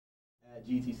at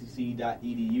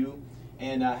gtcc.edu,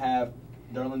 and I have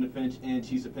DarLinda Finch and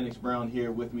Chisa Pennix-Brown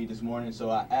here with me this morning. So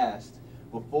I asked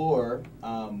before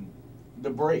the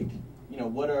break,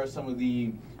 what are some of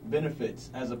the benefits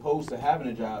as opposed to having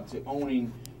a job to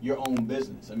owning your own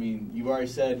business? I mean, you've already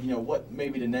said, what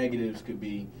maybe the negatives could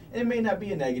be. And it may not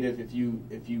be a negative if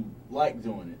you like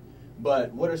doing it,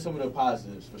 but what are some of the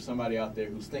positives for somebody out there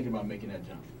who's thinking about making that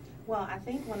jump? Well, I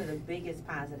think one of the biggest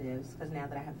positives, because now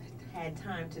that I have had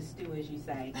time to stew, as you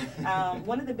say,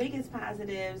 one of the biggest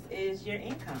positives is your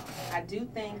income. I do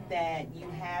think that you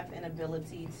have an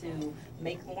ability to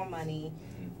make more money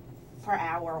per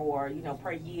hour or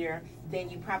per year than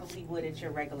you probably would at your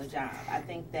regular job. I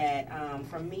think that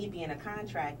for me being a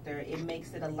contractor, it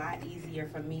makes it a lot easier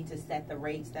for me to set the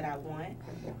rates that I want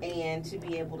and to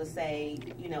be able to say,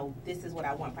 this is what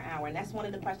I want per hour. And that's one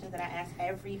of the questions that I ask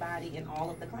everybody in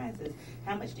all of the classes.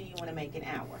 How much do you want to make an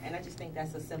hour? And I just think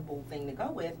that's a simple thing to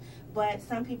go with. But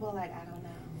some people are like, I don't know.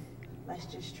 Let's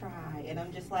just try. And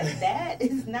I'm just like, that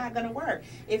is not going to work.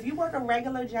 If you work a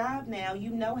regular job now, you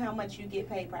know how much you get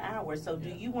paid per hour. So do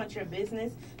you want your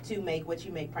business to make what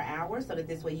you make per hour so that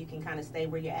this way you can kind of stay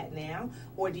where you're at now?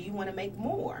 Or do you want to make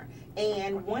more?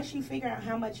 And once you figure out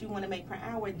how much you want to make per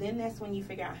hour, then that's when you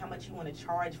figure out how much you want to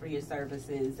charge for your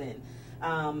services and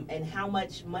how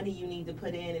much money you need to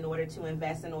put in order to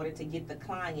invest, in order to get the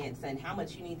clients, and how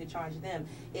much you need to charge them.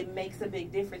 It makes a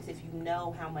big difference if you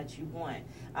know how much you want.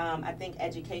 I think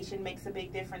education makes a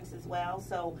big difference as well.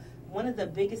 So one of the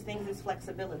biggest things is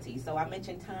flexibility. So I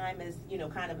mentioned time is,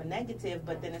 kind of a negative,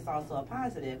 but then it's also a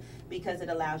positive because it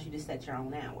allows you to set your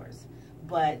own hours.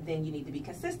 But then you need to be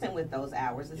consistent with those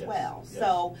hours as well. Yes.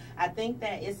 So I think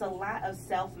that it's a lot of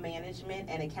self-management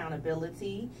and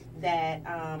accountability that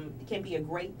can be a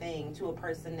great thing to a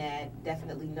person that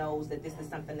definitely knows that this is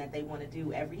something that they want to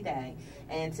do every day.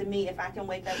 And to me, if I can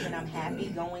wake up and I'm happy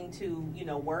going to,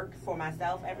 work for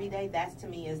myself every day, that's to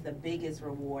me is the biggest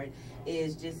reward,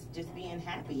 is just being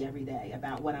happy every day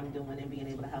about what I'm doing and being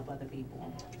able to help other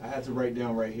people. I had to write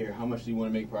down right here, how much do you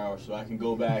want to make per hour, so I can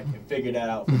go back and figure that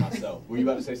out for myself. Were you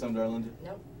about to say something, DarLinda?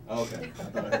 Nope. Oh, okay. I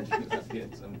thought I heard you.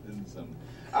 Something.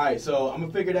 All right, so I'm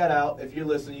going to figure that out. If you're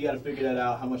listening, you got to figure that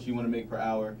out, how much you want to make per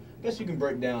hour. I guess you can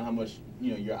break down how much,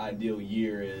 your ideal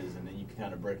year is, and then you can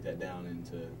kind of break that down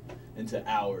into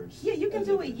hours. Yeah, you can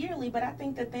do it yearly, but I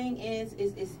think the thing is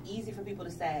it's easy for people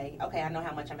to say, okay, I know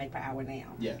how much I make per hour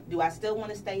now. Yeah. Do I still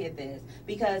want to stay at this?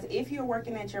 Because if you're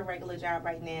working at your regular job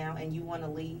right now and you want to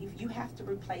leave, you have to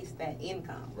replace that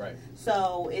income. Right.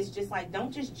 So it's just like,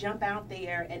 don't just jump out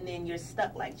there and then you're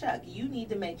stuck like Chuck. You need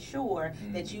to make sure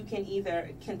that you can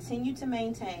either continue to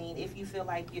maintain if you feel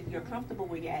like you're comfortable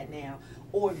where you're at now,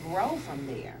 or grow from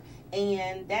there.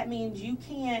 And that means you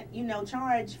can't,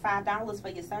 charge $5 for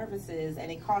your services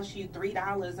and it costs you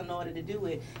 $3 in order to do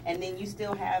it, and then you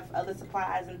still have other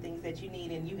supplies and things that you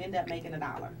need and you end up making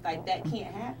 $1. Like, that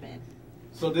can't happen.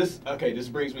 So this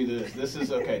brings me to this. This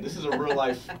is a real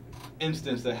life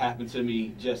instance that happened to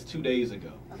me just 2 days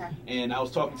ago. Okay. And I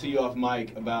was talking to you off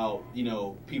mic about,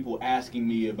 people asking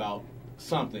me about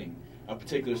something, a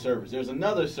particular service. There's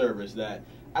another service that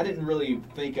I didn't really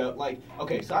think of,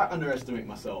 so I underestimate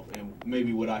myself and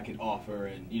maybe what I can offer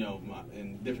and,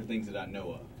 and different things that I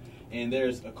know of. And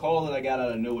there's a call that I got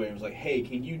out of nowhere. It was like, hey,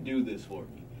 can you do this for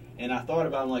me? And I thought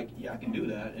about it, I'm like, yeah, I can do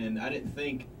that. And I didn't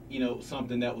think,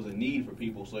 something that was a need for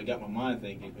people. So it got my mind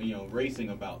thinking, racing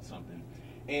about something.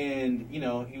 And,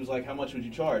 he was like, how much would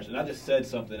you charge? And I just said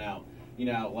something out,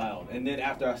 out loud. And then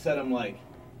after I said, I'm like,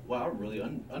 wow, I really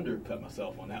undercut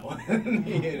myself on that one,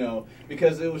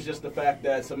 because it was just the fact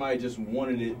that somebody just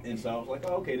wanted it, and so I was like,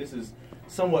 oh, okay, this is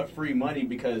somewhat free money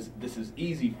because this is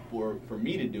easy for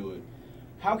me to do it.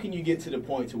 How can you get to the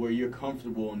point to where you're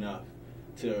comfortable enough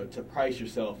to price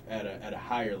yourself at a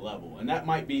higher level? And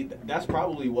that's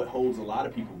probably what holds a lot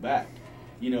of people back,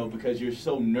 because you're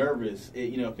so nervous.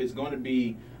 If it's going to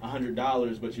be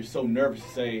 $100, but you're so nervous to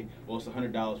say, well, it's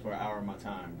 $100 for an hour of my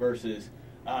time versus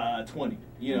 20.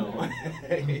 How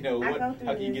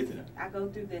can you get to that? I go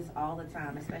through this all the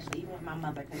time, especially even with my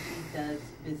mother, because she does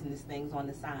business things on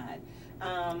the side.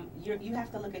 You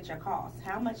have to look at your costs.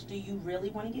 How much do you really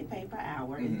want to get paid per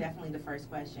hour is definitely the first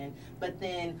question. But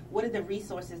then, what are the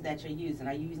resources that you're using?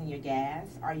 Are you using your gas?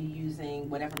 Are you using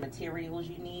whatever materials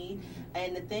you need?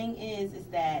 And the thing is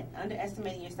that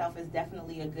underestimating yourself is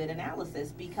definitely a good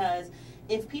analysis, because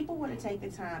if people were to take the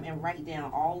time and write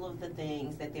down all of the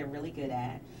things that they're really good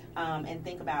at, and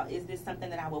think about, is this something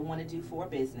that I would want to do for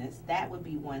business? That would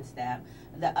be one step.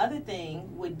 The other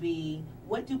thing would be,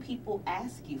 what do people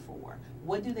ask you for?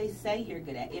 What do they say you're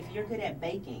good at? If you're good at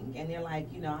baking and they're like,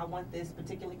 I want this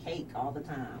particular cake all the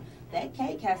time, that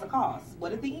cake has a cost.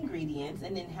 What are the ingredients,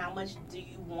 and then how much do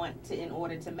you want to in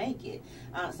order to make it?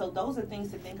 So those are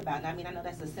things to think about. And I mean, I know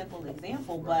that's a simple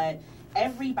example, but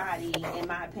everybody, in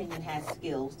my opinion, has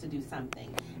skills to do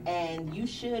something. And you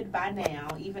should by now,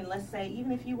 even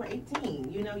if you were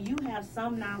 18, you have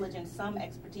some knowledge and some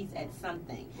expertise at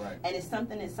something. Right. And it's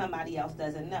something that somebody else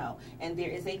doesn't know. And there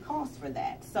is a cost for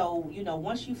that. So,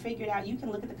 once you figure it out, you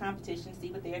can look at the competition,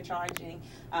 see what they're charging.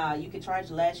 You could charge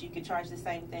less, you could charge the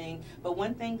same thing. But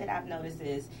one thing that I've noticed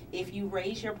is, if you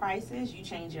raise your prices, you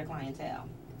change your clientele.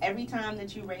 Every time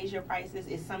that you raise your prices,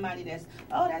 is somebody that's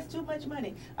too much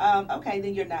money. Okay,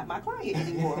 then you're not my client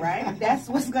anymore, right? That's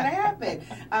what's going to happen.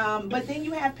 But then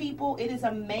you have people, it is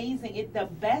amazing. The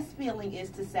best feeling is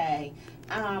to say,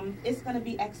 it's going to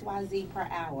be XYZ per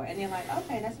hour. And they're like,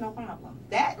 okay, that's no problem.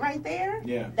 That right there,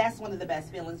 that's one of the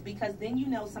best feelings, because then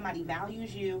somebody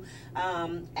values you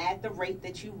at the rate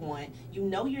that you want.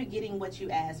 You're getting what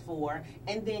you asked for,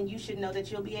 and then you should know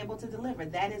that you'll be able to deliver.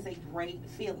 That is a great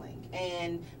feeling.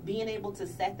 And being able to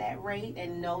set that rate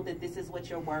and know that this is what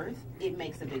you're worth, it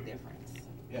makes a big difference.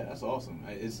 Yeah, that's awesome.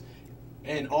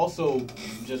 And also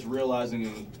just realizing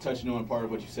and touching on part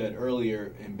of what you said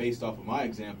earlier, and based off of my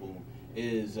example,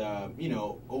 is,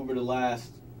 over the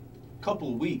last couple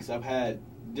of weeks, I've had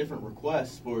different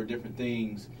requests for different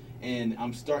things, and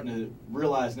I'm starting to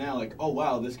realize now, like, oh,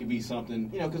 wow, this could be something,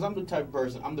 because I'm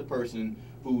the person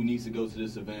who needs to go to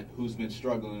this event, who's been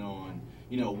struggling on,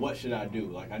 what should I do?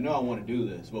 Like, I know I want to do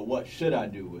this, but what should I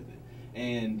do with it?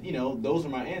 And, those are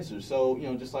my answers. So,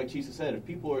 just like Chisa said, if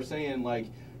people are saying, like,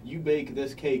 you bake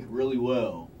this cake really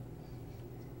well,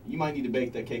 you might need to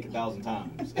bake that cake 1,000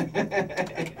 times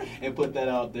and put that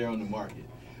out there on the market.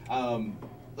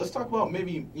 Let's talk about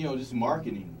maybe, just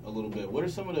marketing a little bit. What are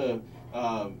some of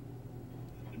the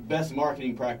best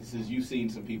marketing practices you've seen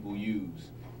some people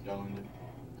use, DarLinda?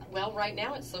 Well, right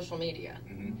now it's social media.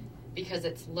 Mm-hmm. Because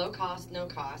it's low cost, no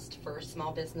cost for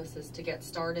small businesses to get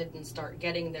started and start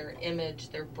getting their image,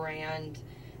 their brand,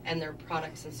 and their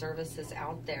products and services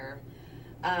out there.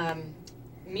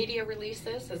 Media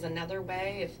releases is another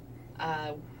way.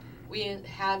 If we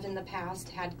have in the past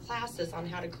had classes on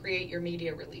how to create your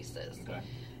media releases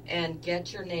and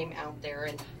get your name out there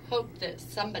and hope that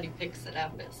somebody picks it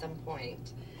up at some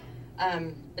point.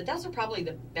 But those are probably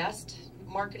the best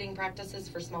marketing practices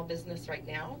for small business right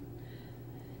now.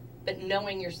 But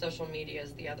knowing your social media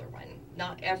is the other one.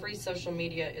 Not every social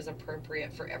media is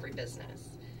appropriate for every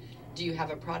business. Do you have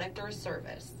a product or a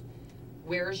service?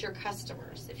 Where's your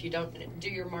customers? If you don't do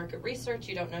your market research,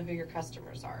 you don't know who your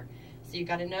customers are. So you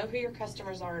got to know who your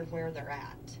customers are and where they're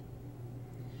at.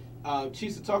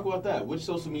 Chisa, talk about that. Which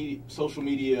social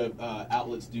media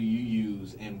outlets do you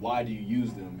use, and why do you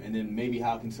use them? And then maybe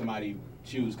how can somebody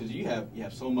choose? Because you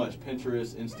have so much: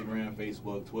 Pinterest, Instagram,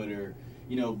 Facebook, Twitter.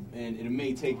 And it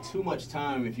may take too much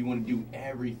time if you want to do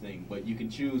everything, but you can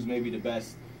choose maybe the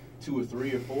best 2 or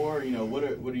 3 or 4. What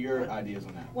are your ideas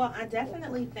on that? Well, I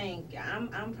definitely think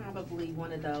I'm probably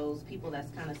one of those people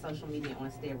that's kind of social media on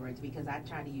steroids, because I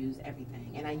try to use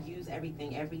everything, and I use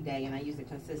everything every day, and I use it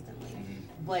consistently.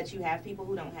 Mm-hmm. But you have people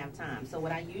who don't have time. So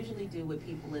what I usually do with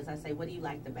people is I say, what do you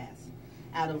like the best?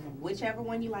 Out of whichever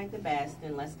one you like the best,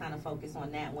 then let's kind of focus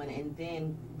on that one and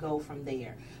then go from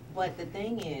there. But the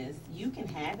thing is, you can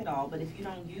have it all, but if you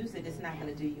don't use it, it's not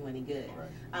going to do you any good.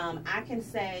 Right. I can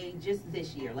say just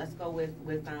this year, let's go with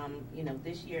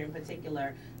this year in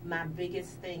particular, my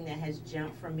biggest thing that has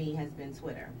jumped for me has been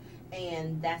Twitter.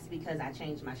 And that's because I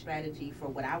changed my strategy for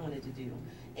what I wanted to do.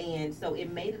 And so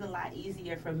it made it a lot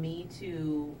easier for me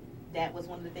that was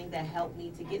one of the things that helped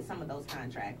me to get some of those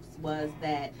contracts, was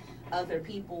that other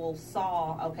people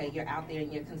saw, okay, you're out there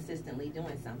and you're consistently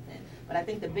doing something. But I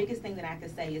think the biggest thing that I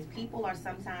could say is people are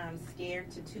sometimes scared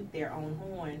to toot their own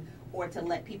horn or to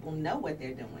let people know what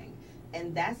they're doing.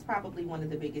 And that's probably one of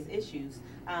the biggest issues.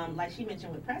 Like she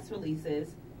mentioned with press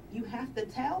releases, you have to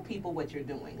tell people what you're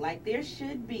doing. Like, there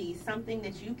should be something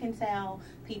that you can tell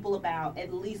people about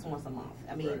at least once a month.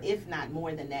 I mean, if not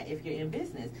more than that, if you're in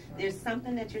business. There's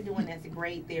something that you're doing that's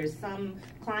great. There's some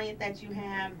client that you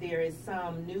have. There is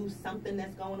some new something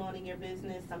that's going on in your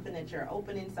business, something that you're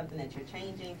opening, something that you're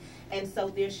changing. And so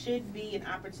there should be an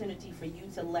opportunity for you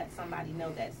to let somebody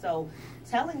know that. So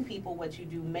telling people what you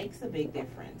do makes a big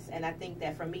difference. And I think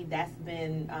that for me, that's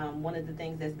been one of the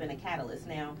things that's been a catalyst.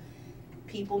 Now,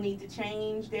 people need to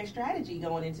change their strategy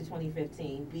going into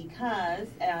 2015 because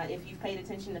if you've paid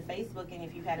attention to Facebook and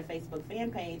if you've had a Facebook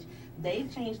fan page,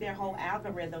 they've changed their whole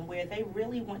algorithm where they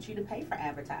really want you to pay for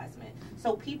advertisement.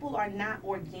 So people are not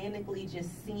organically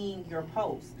just seeing your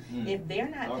posts. If they're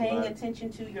not paying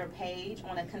attention to your page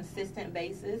on a consistent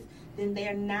basis, then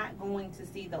they're not going to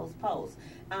see those posts.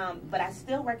 But I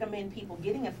still recommend people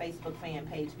getting a Facebook fan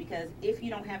page because if you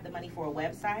don't have the money for a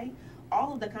website,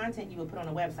 all of the content you would put on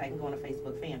a website can go on a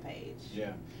Facebook fan page.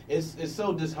 Yeah, it's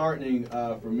so disheartening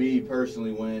for me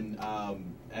personally when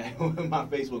my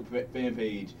Facebook fan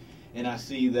page and I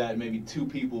see that maybe 2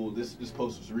 people, this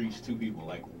post was reached 2 people.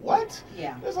 Like, what?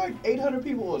 Yeah. There's like 800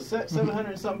 people or 700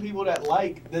 and some people that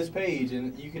like this page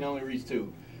and you can only reach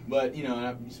 2. But, you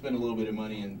know, you spend a little bit of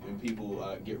money and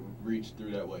people get reached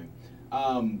through that way.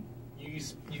 You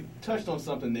touched on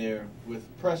something there with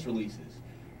press releases.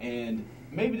 And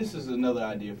maybe this is another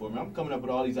idea for me. I'm coming up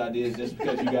with all these ideas just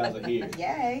because you guys are here.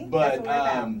 Yay. But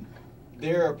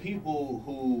there are people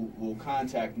who will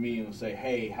contact me and will say,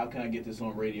 hey, how can I get this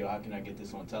on radio? How can I get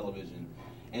this on television?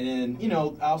 And then, you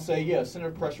know, I'll say, yeah, send a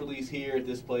press release here at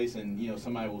this place, and, you know,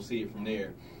 somebody will see it from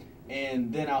there.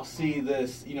 And then I'll see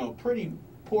this, you know, pretty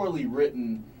poorly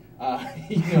written,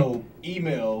 you know,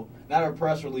 email, not a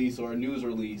press release or a news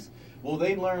release. Will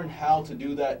they learn how to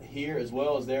do that here as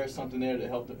well? Is there something there to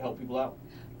help people out?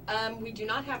 We do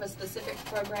not have a specific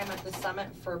program at the summit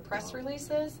for press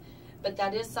releases, but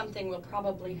that is something we'll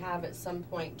probably have at some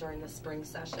point during the spring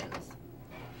sessions.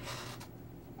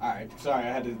 All right. Sorry,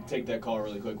 I had to take that call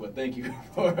really quick, but thank you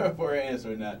for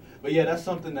answering that. But yeah, that's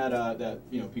something that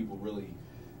you know, people really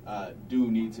do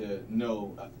need to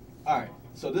know. All right.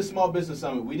 So this Small Business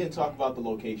Summit, we didn't talk about the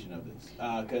location of this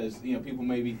because you know, people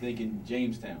may be thinking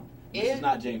Jamestown. This is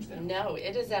not Jamestown. No,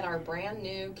 it is at our brand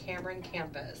new Cameron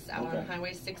campus out on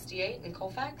Highway 68 in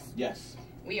Colfax. Yes.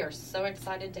 We are so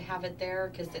excited to have it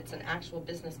there because it's an actual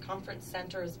business conference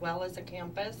center as well as a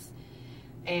campus.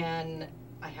 And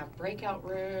I have breakout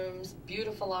rooms,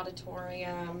 beautiful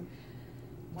auditorium.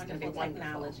 Wonderful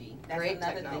technology. That's Great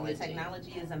another technology. thing. The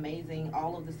technology is amazing.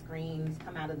 All of the screens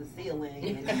come out of the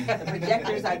ceiling. And the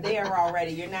projectors are there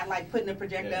already. You're not like putting a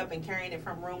projector up and carrying it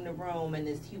from room to room. And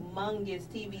there's humongous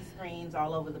TV screens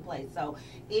all over the place. So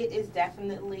it is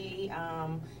definitely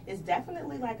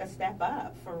like a step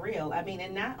up for real. I mean,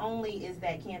 and not only is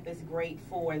that campus great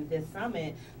for this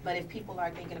summit, but if people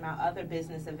are thinking about other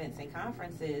business events and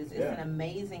conferences, it's an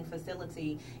amazing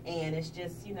facility. And it's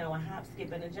just, you know, a hop,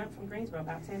 skip, and a jump from Greensboro,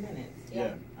 about 10 minutes.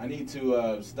 Yeah, I need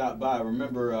to stop by. I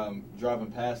remember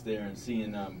driving past there and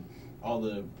seeing all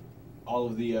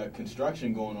of the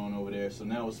construction going on over there. So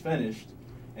now it's finished,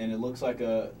 and it looks like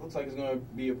it's going to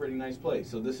be a pretty nice place.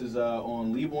 So this is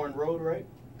on Leaborn Road, right?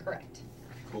 Correct.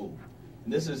 Cool.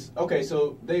 And this is okay.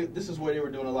 So this is where they were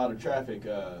doing a lot of traffic.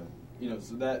 You know,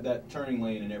 so that turning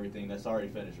lane and everything that's already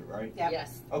finished, right? Yep.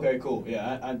 Yes. Okay, cool.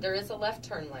 Yeah, there is a left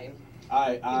turn lane.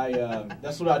 I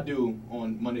that's what I do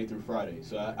on Monday through Friday,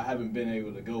 so I haven't been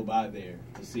able to go by there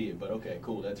to see it, but okay,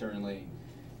 cool, that turn lane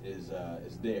is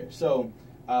there. So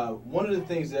one of the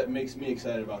things that makes me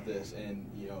excited about this, and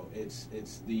you know, it's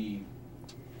the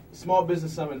Small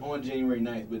Business Summit on January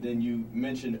 9th, but then you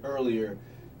mentioned earlier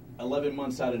 11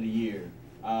 months out of the year.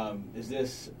 Is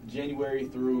this January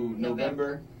through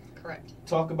November? Correct.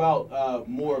 Talk about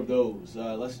more of those.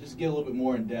 Let's just get a little bit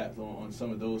more in depth on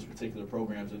some of those particular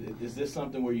programs. Is this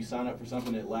something where you sign up for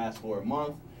something that lasts for a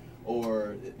month,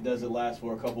 or does it last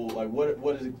for a couple? Like,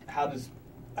 what is it? How does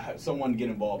someone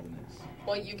get involved in this?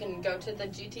 Well, you can go to the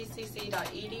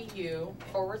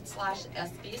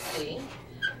gtcc.edu/SBC,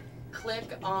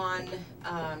 click on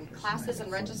classes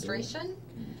and registration,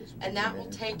 and that will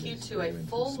take you to a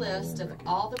full list of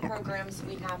all the programs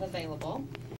we have available.